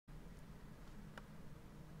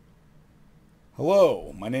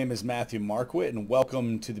Hello, my name is Matthew Marquit and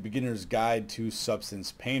welcome to the Beginner's Guide to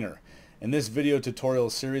Substance Painter. In this video tutorial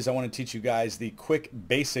series, I want to teach you guys the quick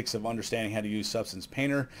basics of understanding how to use Substance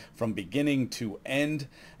Painter from beginning to end.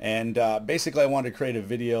 And basically I wanted to create a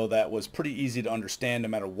video that was pretty easy to understand no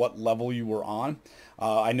matter what level you were on.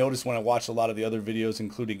 I noticed when I watched a lot of the other videos,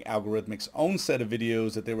 including Algorithmic's own set of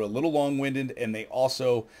videos, that they were a little long-winded and they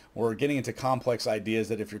also were getting into complex ideas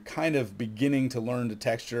that if you're kind of beginning to learn the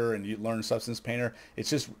texture and you learn Substance Painter, it's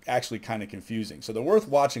just actually kind of confusing. So they're worth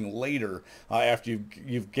watching later after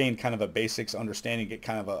you've gained kind of a basics understanding, get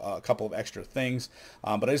kind of a couple of extra things.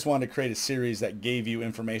 But I just wanted to create a series that gave you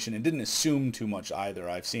information and didn't assume too much either.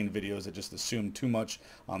 I've seen videos that just assume too much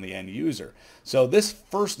on the end user. So this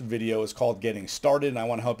first video is called Getting Started, and I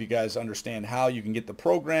want to help you guys understand how you can get the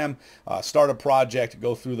program, start a project,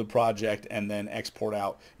 go through the project, and then export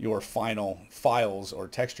out your final files or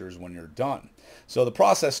textures when you're done. So the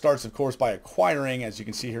process starts, of course, by acquiring, as you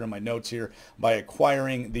can see here in my notes here, by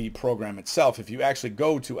acquiring the program itself. If you actually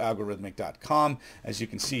go to algorithmic.com, as you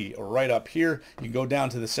can see right up here, you can go down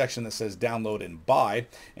to the section that says download and buy.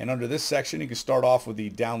 And under this section, you can start off with the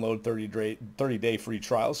download 30-day free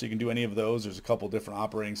trial. So you can do any of those. There's a couple different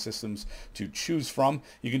operating systems to choose from.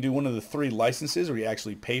 You can do one of the 3 licenses where you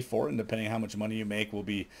actually pay for it, and depending on how much money you make will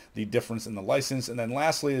be the difference in the license. And then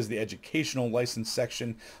lastly is the educational license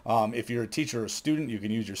section. If you're a teacher or a student, you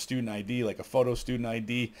can use your student ID, like a photo student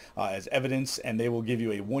ID, as evidence, and they will give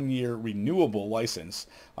you a 1-year renewable license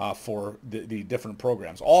for the different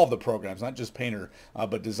programs. All of the programs, not just Painter,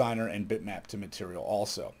 but Designer and Bitmap to Material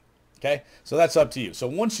also. Okay, so that's up to you. So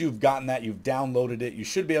once you've gotten that, you've downloaded it, you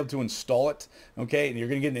should be able to install it. Okay, and you're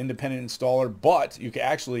going to get an independent installer, but you can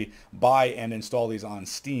actually buy and install these on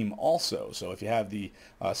Steam also. So if you have the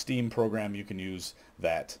Steam program, you can use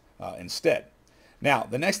that instead. Now,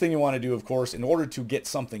 the next thing you want to do, of course, in order to get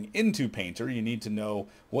something into Painter, you need to know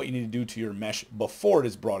what you need to do to your mesh before it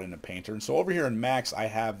is brought into Painter. And so over here in Max, I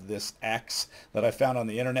have this X that I found on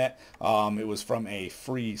the internet. It was from a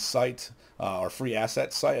free site or free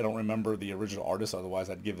asset site. I don't remember the original artist,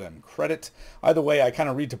 otherwise I'd give them credit. Either way, I kind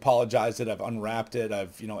of retopologized it. I've unwrapped it.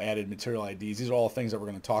 I've added material IDs. These are all things that we're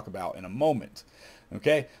going to talk about in a moment.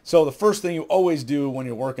 Okay, so the first thing you always do when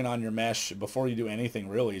you're working on your mesh before you do anything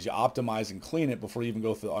really is you optimize and clean it before you even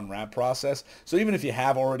go through the unwrap process. So even if you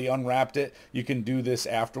have already unwrapped it, you can do this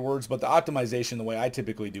afterwards. But the optimization, the way I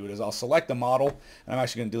typically do it is I'll select the model, and I'm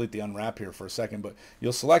actually going to delete the unwrap here for a second, but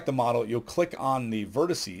you'll select the model, you'll click on the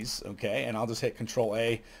vertices, okay, and I'll just hit Control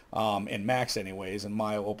A in Max anyways, and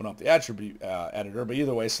Maya will open up the attribute editor, but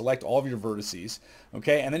either way, select all of your vertices,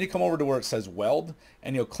 okay, and then you come over to where it says Weld,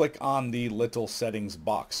 and you'll click on the little settings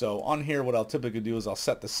box. So on here, what I'll typically do is I'll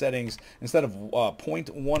set the settings, instead of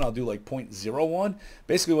 0.1, I'll do like 0.01.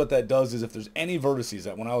 Basically what that does is if there's any vertices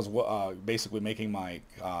that when I was basically making my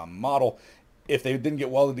model, if they didn't get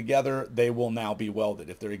welded together, they will now be welded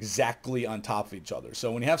if they're exactly on top of each other.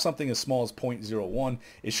 So when you have something as small as 0.01,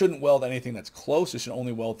 it shouldn't weld anything that's close. It should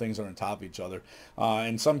only weld things that are on top of each other.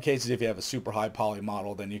 In some cases, if you have a super high poly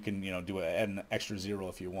model, then you can do add an extra 0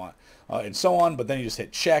 if you want, and so on. But then you just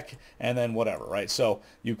hit check and then whatever, right? So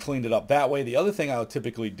you cleaned it up that way. The other thing I would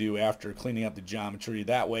typically do after cleaning up the geometry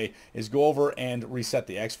that way is go over and reset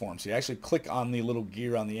the X-form. So you actually click on the little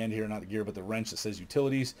gear on the end here, not the gear, but the wrench that says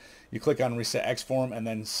Utilities. You click on Reset X-form and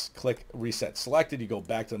then click Reset Selected. You go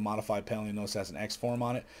back to the Modified panel. You notice it has an X-form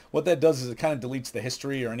on it. What that does is it kind of deletes the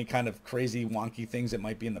history or any kind of crazy wonky things that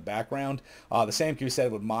might be in the background. The same can be said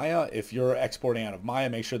with Maya. If you're exporting out of Maya,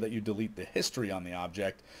 make sure that you delete the history on the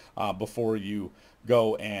object before you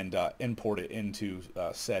go and import it into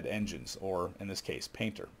said engines, or in this case,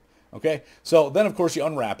 Painter. Okay, so then of course you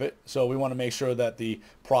unwrap it. So we want to make sure that the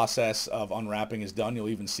process of unwrapping is done. You'll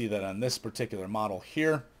even see that on this particular model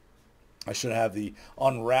here. I should have the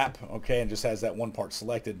unwrap, okay, and just has that one part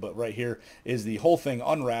selected, but right here is the whole thing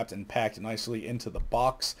unwrapped and packed nicely into the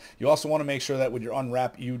box. You also want to make sure that with your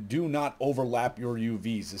unwrap, you do not overlap your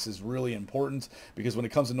UVs. This is really important because when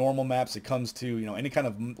it comes to normal maps, it comes to, any kind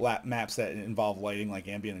of maps that involve lighting like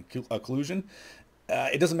ambient occlusion.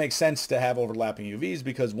 It doesn't make sense to have overlapping UVs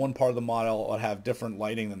because one part of the model will have different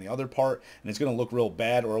lighting than the other part, and it's going to look real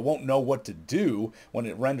bad, or it won't know what to do when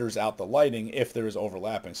it renders out the lighting if there is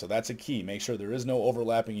overlapping. So that's a key. Make sure there is no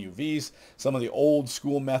overlapping UVs. Some of the old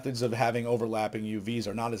school methods of having overlapping UVs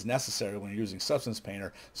are not as necessary when you're using Substance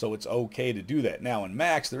Painter, so it's okay to do that. Now in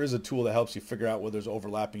Max, there is a tool that helps you figure out where there's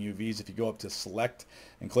overlapping UVs. If you go up to Select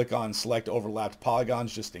and click on Select Overlapped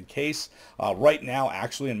Polygons just in case. Right now,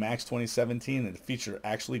 actually in Max 2017, the feature feature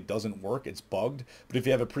actually doesn't work. It's bugged. But if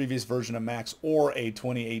you have a previous version of Max or a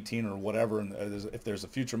 2018 or whatever, and if there's a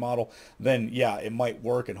future model, then yeah, it might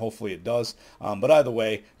work, and hopefully it does. But either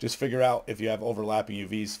way, just figure out if you have overlapping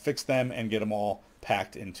UVs, fix them, and get them all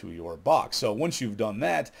packed into your box. So once you've done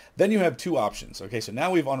that, then you have two options. Okay, so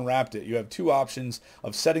now we've unwrapped it. You have two options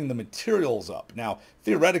of setting the materials up. Now,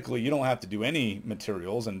 theoretically, you don't have to do any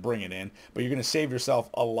materials and bring it in, but you're going to save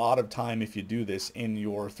yourself a lot of time if you do this in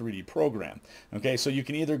your 3D program. Okay, so you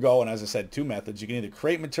can either go, and as I said, two methods. You can either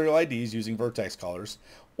create material IDs using vertex colors,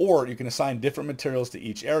 or you can assign different materials to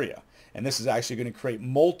each area. And this is actually going to create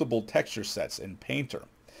multiple texture sets in Painter.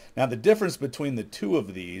 Now the difference between the two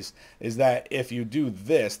of these is that if you do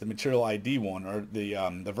this, the material ID one, or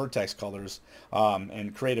the vertex colors,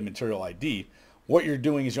 and create a material ID, what you're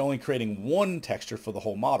doing is you're only creating one texture for the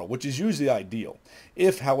whole model, which is usually ideal.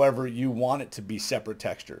 If, however, you want it to be separate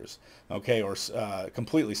textures, okay, or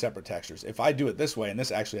completely separate textures. If I do it this way, and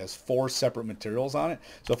this actually has 4 separate materials on it,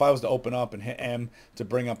 so if I was to open up and hit M to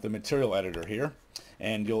bring up the material editor here,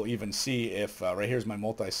 and you'll even see if, right here's my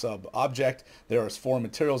multi-sub object, there's 4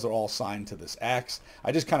 materials that are all assigned to this axe.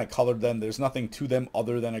 I just kind of colored them. There's nothing to them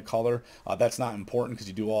other than a color. That's not important because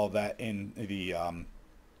you do all of that in the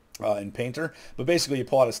in Painter. But basically you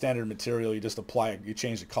pull out a standard material, you just apply it, you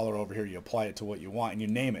change the color over here, you apply it to what you want, and you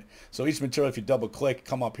name it. So each material, if you double click,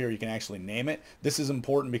 come up here, you can actually name it. This is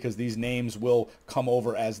important because these names will come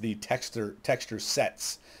over as the texture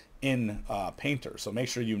sets in Painter. So make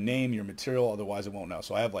sure you name your material, otherwise it won't know.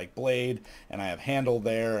 So I have like blade, and I have handle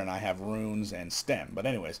there, and I have runes and stem. But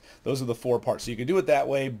anyways, those are the 4 parts. So you can do it that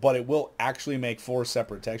way, but it will actually make 4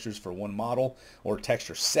 separate textures for one model, or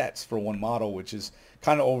texture sets for one model, which is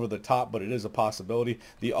kind of over the top, but it is a possibility.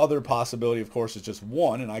 The other possibility, of course, is just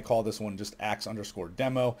one, and I call this one just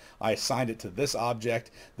axe_demo. I assigned it to this object.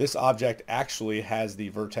 This object actually has the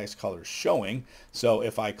vertex colors showing. So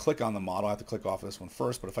if I click on the model, I have to click off this one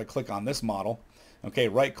first, but if I click on this model, okay,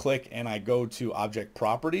 right click, and I go to object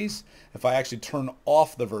properties. If I actually turn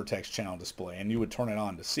off the vertex channel display, and you would turn it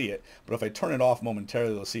on to see it, but if I turn it off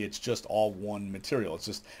momentarily, you'll see it's just all one material. It's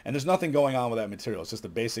just, and there's nothing going on with that material. It's just a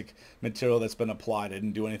basic material that's been applied. I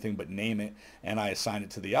didn't do anything but name it, and I assign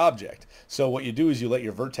it to the object. So what you do is you let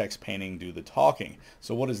your vertex painting do the talking.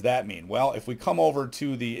 So what does that mean? Well, if we come over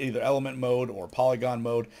to the either element mode or polygon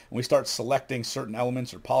mode, and we start selecting certain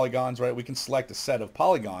elements or polygons, right, we can select a set of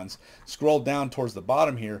polygons, scroll down towards the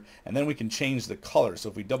bottom here, and then we can change the color. So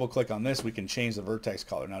if we double click on this, we can change the vertex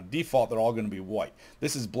color. Now default, they're all going to be white.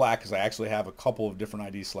 This is black because I actually have a couple of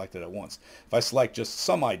different IDs selected at once. If I select just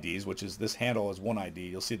some IDs, which is this handle as one ID,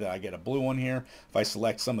 you'll see that I get a blue one here. If I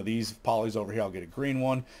select some of these polys over here, I'll get a green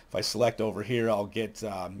one. If I select over here, I'll get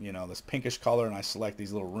you know, this pinkish color, and I select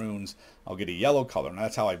these little runes, I'll get a yellow color. And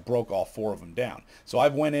that's how I broke all 4 of them down. So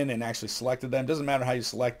I've went in and actually selected them. Doesn't matter how you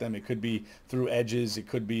select them. It could be through edges, it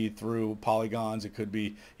could be through polygons, it could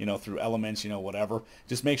be, you know, through elements, you know, whatever.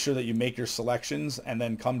 Just make sure that you make your selections and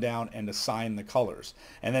then come down and assign the colors.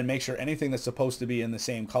 And then make sure anything that's supposed to be in the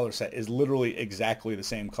same color set is literally exactly the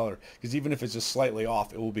same color, because even if it's just slightly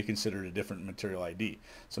off, it will be considered a different material ID.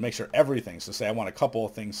 So make sure everything, so say I want a couple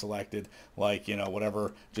of things selected, like, you know,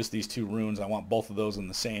 whatever, just these 2 runes, I want both of those in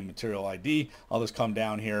the same material ID. I'll just come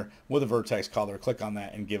down here with a vertex color, click on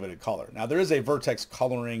that, and give it a color. Now there is a vertex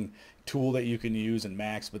coloring tool that you can use in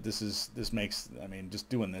Max, but this makes, I mean, just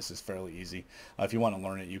doing this is fairly easy. If you want to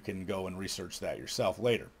learn it, you can go and research that yourself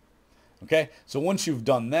later. Okay, so once you've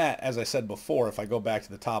done that, as I said before, if I go back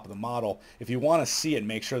to the top of the model, if you want to see it,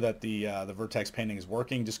 make sure that the vertex painting is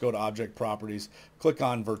working, just go to Object Properties, click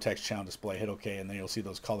on Vertex Channel Display, hit OK, and then you'll see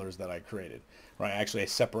those colors that I created. Right, actually I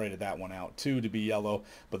separated that one out too to be yellow,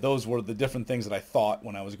 but those were the different things that I thought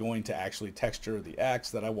when I was going to actually texture the axe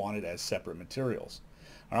that I wanted as separate materials.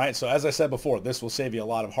 Alright, so as I said before, this will save you a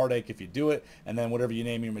lot of heartache if you do it, and then whatever you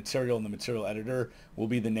name your material in the material editor will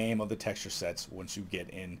be the name of the texture sets once you get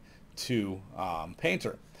into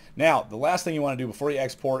Painter. Now, the last thing you want to do before you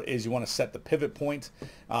export is you want to set the pivot point.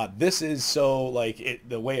 This is so like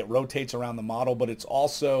the way it rotates around the model, but it's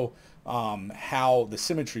also how the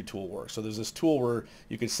symmetry tool works. So there's this tool where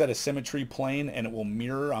you can set a symmetry plane and it will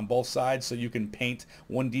mirror on both sides, so you can paint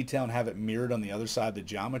one detail and have it mirrored on the other side of the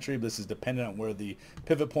geometry. This is dependent on where the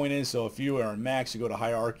pivot point is. So if you are in Max, you go to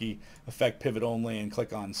Hierarchy, Effect Pivot Only, and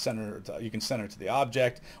click on Center. You can center to the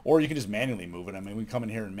object, or you can just manually move it. I mean, we can come in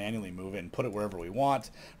here and manually move it and put it wherever we want.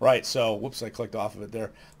 Right, so whoops, I clicked off of it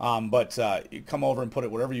there. You come over and put it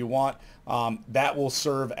wherever you want. That will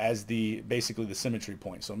serve as basically the symmetry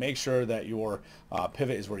point. So make sure sure that your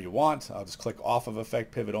pivot is where you want. I'll just click off of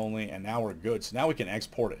effect pivot only, and now we're good. So now we can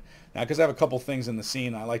export it. Now, because I have a couple things in the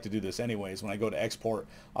scene, I like to do this anyways. When I go to export,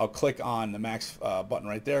 I'll click on the max button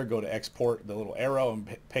right there, go to export, the little arrow,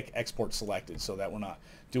 and pick export selected so that we're not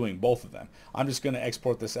doing both of them. I'm just going to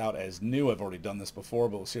export this out as new. I've already done this before,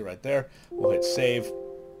 but we'll see right there. We'll hit save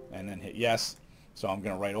and then hit yes. So I'm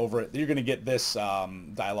going to write over it. You're going to get this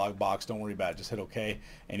dialog box. Don't worry about it. Just hit OK,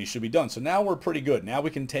 and you should be done. So now we're pretty good. Now we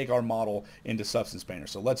can take our model into Substance Painter.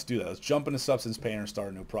 So let's do that. Let's jump into Substance Painter and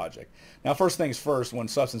start a new project. Now, first things first, when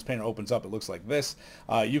Substance Painter opens up, it looks like this.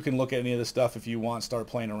 You can look at any of this stuff if you want, start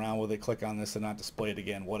playing around with it, click on this to not display it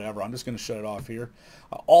again, whatever. I'm just going to shut it off here.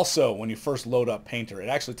 Also, when you first load up Painter, it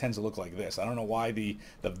actually tends to look like this. I don't know why the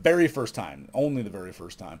very first time, only the very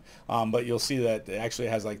first time, but you'll see that it actually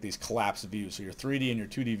has like these collapsed views. So your 3D and your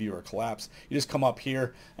 2D view are collapsed. You just come up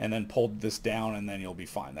here and then pull this down, and then you'll be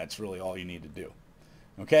fine. That's really all you need to do.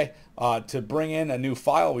 Okay, to bring in a new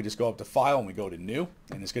file, we just go up to File and we go to New,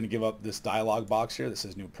 and it's going to give up this dialog box here that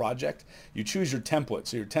says New Project. You choose your template.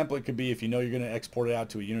 So your template could be, if you know you're going to export it out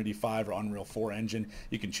to a Unity 5 or Unreal 4 engine,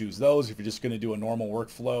 you can choose those. If you're just going to do a normal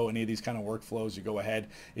workflow, any of these kind of workflows, you go ahead.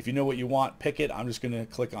 If you know what you want, pick it. I'm just going to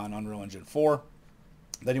click on Unreal Engine 4.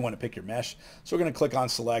 Then you want to pick your mesh. So we're going to click on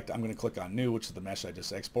Select. I'm going to click on New, which is the mesh I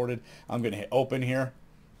just exported. I'm going to hit Open here.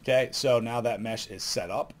 Okay, so now that mesh is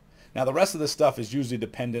set up. Now the rest of this stuff is usually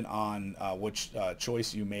dependent on which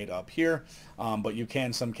choice you made up here, but you can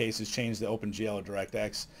in some cases change the OpenGL or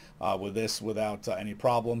DirectX with this without any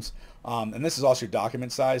problems. And this is also your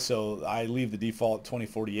document size, so I leave the default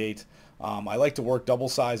 2048. I like to work double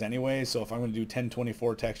size anyway, so if I'm going to do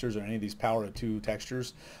 1024 textures or any of these Power of 2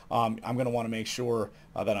 textures, I'm going to want to make sure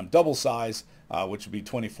that I'm double size, which would be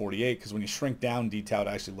 2048, because when you shrink down detail, it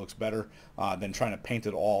actually looks better than trying to paint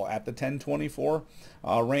it all at the 1024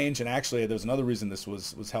 range. And actually, there's another reason this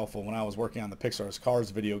was helpful. When I was working on the Pixar's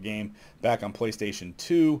Cars video game back on PlayStation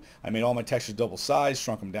 2, I made all my textures double size,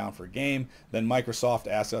 shrunk them down for a game. Then Microsoft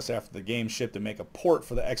asked us after the game shipped to make a port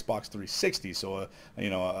for the Xbox 360, so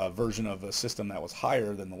a version of a system that was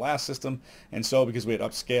higher than the last system. And so because we had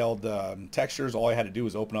upscaled textures, all I had to do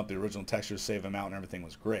was open up the original textures, save them out, and everything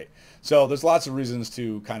was great. So there's lots of reasons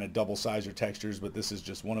to kind of double size your textures, but this is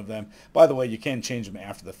just one of them. By the way, you can change them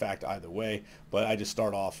after the fact either way, but I just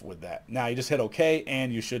start off with that. Now you just hit OK,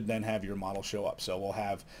 and you should then have your model show up. So we'll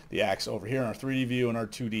have the axe over here in our 3D view and our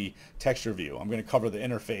 2D texture view. I'm going to cover the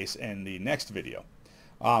interface in the next video.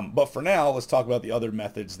 But for now, let's talk about the other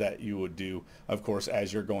methods that you would do, of course,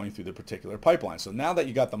 as you're going through the particular pipeline. So now that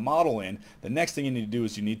you got the model in, the next thing you need to do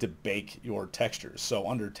is you need to bake your textures. So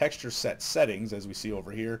under Texture Set Settings, as we see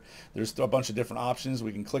over here, there's a bunch of different options.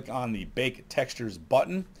 We can click on the Bake Textures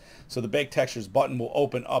button. So the Bake Textures button will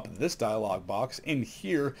open up this dialog box. In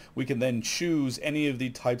here, we can then choose any of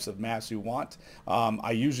the types of maps we want.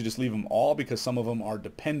 I usually just leave them all because some of them are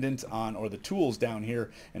dependent on, or the tools down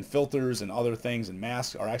here and filters and other things and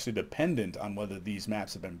masks are actually dependent on whether these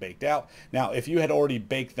maps have been baked out. Now, if you had already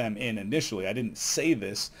baked them in initially, I didn't say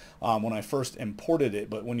this when I first imported it,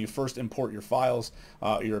 but when you first import your files,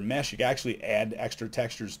 your mesh, you can actually add extra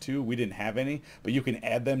textures too. We didn't have any, but you can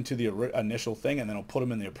add them to the initial thing, and then it'll put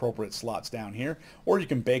them in the appropriate slots down here, or you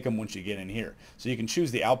can bake them once you get in here. So you can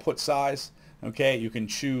choose the output size. Okay, you can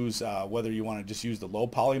choose whether you want to just use the low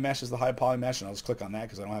poly mesh as the high poly mesh, and I'll just click on that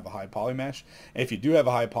because I don't have a high poly mesh. If you do have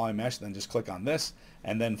a high poly mesh, then just click on this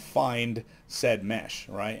and then find said mesh,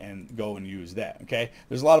 right, and go and use that. Okay,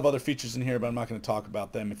 there's a lot of other features in here, but I'm not going to talk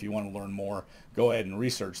about them. If you want to learn more, go ahead and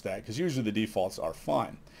research that, because usually the defaults are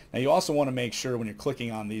fine. Now you also want to make sure when you're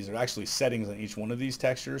clicking on these, there are actually settings on each one of these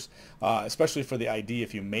textures, especially for the ID.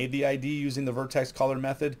 If you made the ID using the vertex color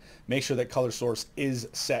method, make sure that color source is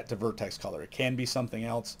set to vertex color. It can be something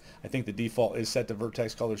else. I think the default is set to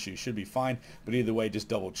vertex color, so you should be fine, but either way, just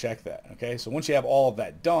double check that. Okay, so once you have all of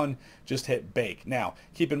that done, just hit bake. Now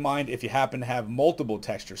keep in mind, if you happen to have multiple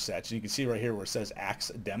texture sets, and you can see right here where it says Axe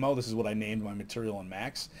Demo, this is what I named my material in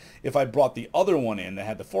Max. If I brought the other one in that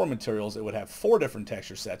had the 4 materials, it would have 4 different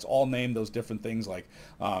texture sets, all named those different things like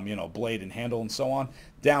blade and handle and so on.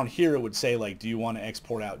 Down here it would say, like, do you want to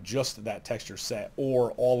export out just that texture set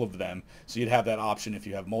or all of them? So you'd have that option if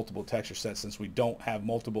you have multiple texture sets. Since we don't have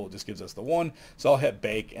multiple, it just gives us the one. So I'll hit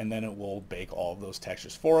bake, and then it will bake all of those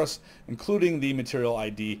textures for us, including the material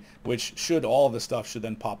ID, which all of the stuff should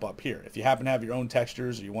then pop up here. If you happen to have your own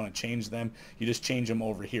textures or you want to change them, you just change them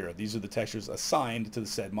over here. These are the textures assigned to the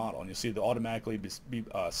said model, and you'll see they'll automatically be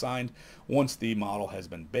assigned once the model has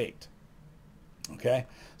been baked. Okay,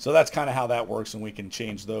 so that's kind of how that works, and we can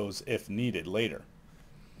change those if needed later.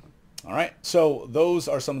 All right, so those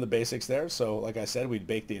are some of the basics there. So like I said, we'd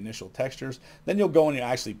bake the initial textures. Then you'll go and you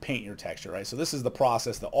actually paint your texture, right? So this is the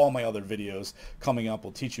process that all my other videos coming up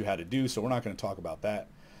will teach you how to do. So we're not going to talk about that.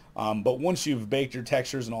 But once you've baked your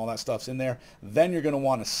textures and all that stuff's in there, then you're going to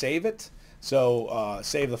want to save it. So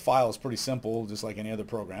save the file is pretty simple, just like any other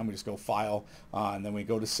program. We just go File, and then we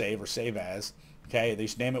go to Save or Save As. Okay, they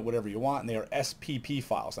should name it whatever you want, and they are SPP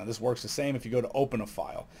files. Now this works the same if you go to open a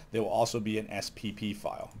file. They will also be an SPP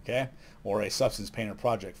file, okay, or a Substance Painter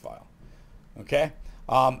project file. Okay,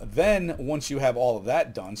 then once you have all of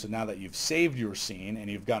that done, so now that you've saved your scene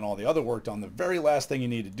and you've gotten all the other work done, the very last thing you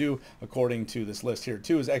need to do, according to this list here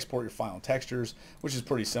too, is export your final textures, which is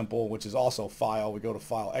pretty simple, which is also File. We go to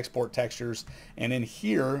File, Export Textures, and in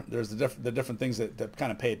here there's the different things that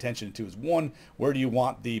kind of pay attention to is, one, where do you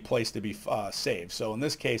want the place to be saved? So in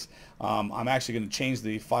this case, I'm actually going to change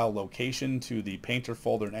the file location to the Painter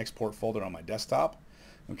folder and Export folder on my desktop.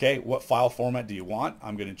 Okay, what file format do you want?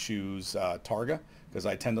 I'm going to choose Targa, because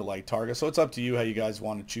I tend to like Targa. So it's up to you how you guys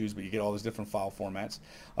want to choose, but you get all these different file formats.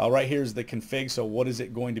 Right here is the config. So what is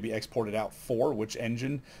it going to be exported out for? Which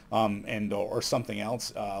engine or something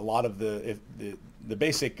else? A lot of the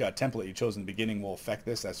basic template you chose in the beginning will affect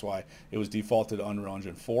this. That's why it was defaulted to Unreal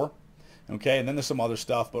Engine 4. Okay, and then there's some other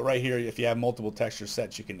stuff, but right here, if you have multiple texture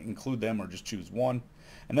sets, you can include them or just choose one.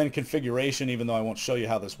 And then configuration, even though I won't show you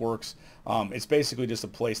how this works, it's basically just a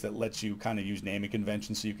place that lets you kind of use naming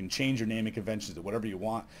conventions, so you can change your naming conventions to whatever you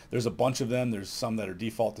want. There's a bunch of them. There's some that are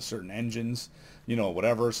default to certain engines, you know,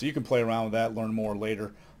 whatever. So you can play around with that, learn more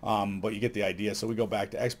later, but you get the idea. So we go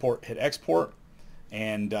back to export, hit export.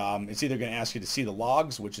 And it's either going to ask you to see the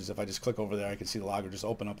logs, which is if I just click over there, I can see the log, or just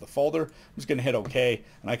open up the folder. I'm just going to hit OK,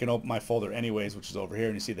 and I can open my folder anyways, which is over here.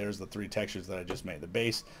 And you see there's the three textures that I just made, the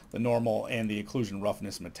base, the normal, and the occlusion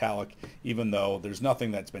roughness metallic, even though there's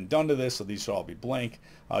nothing that's been done to this, so these should all be blank.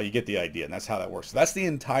 You get the idea, and that's how that works. So that's the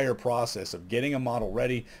entire process of getting a model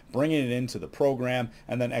ready, bringing it into the program,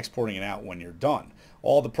 and then exporting it out when you're done.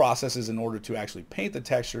 All the processes in order to actually paint the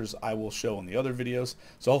textures I will show in the other videos.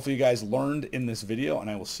 So hopefully you guys learned in this video, and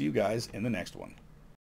I will see you guys in the next one.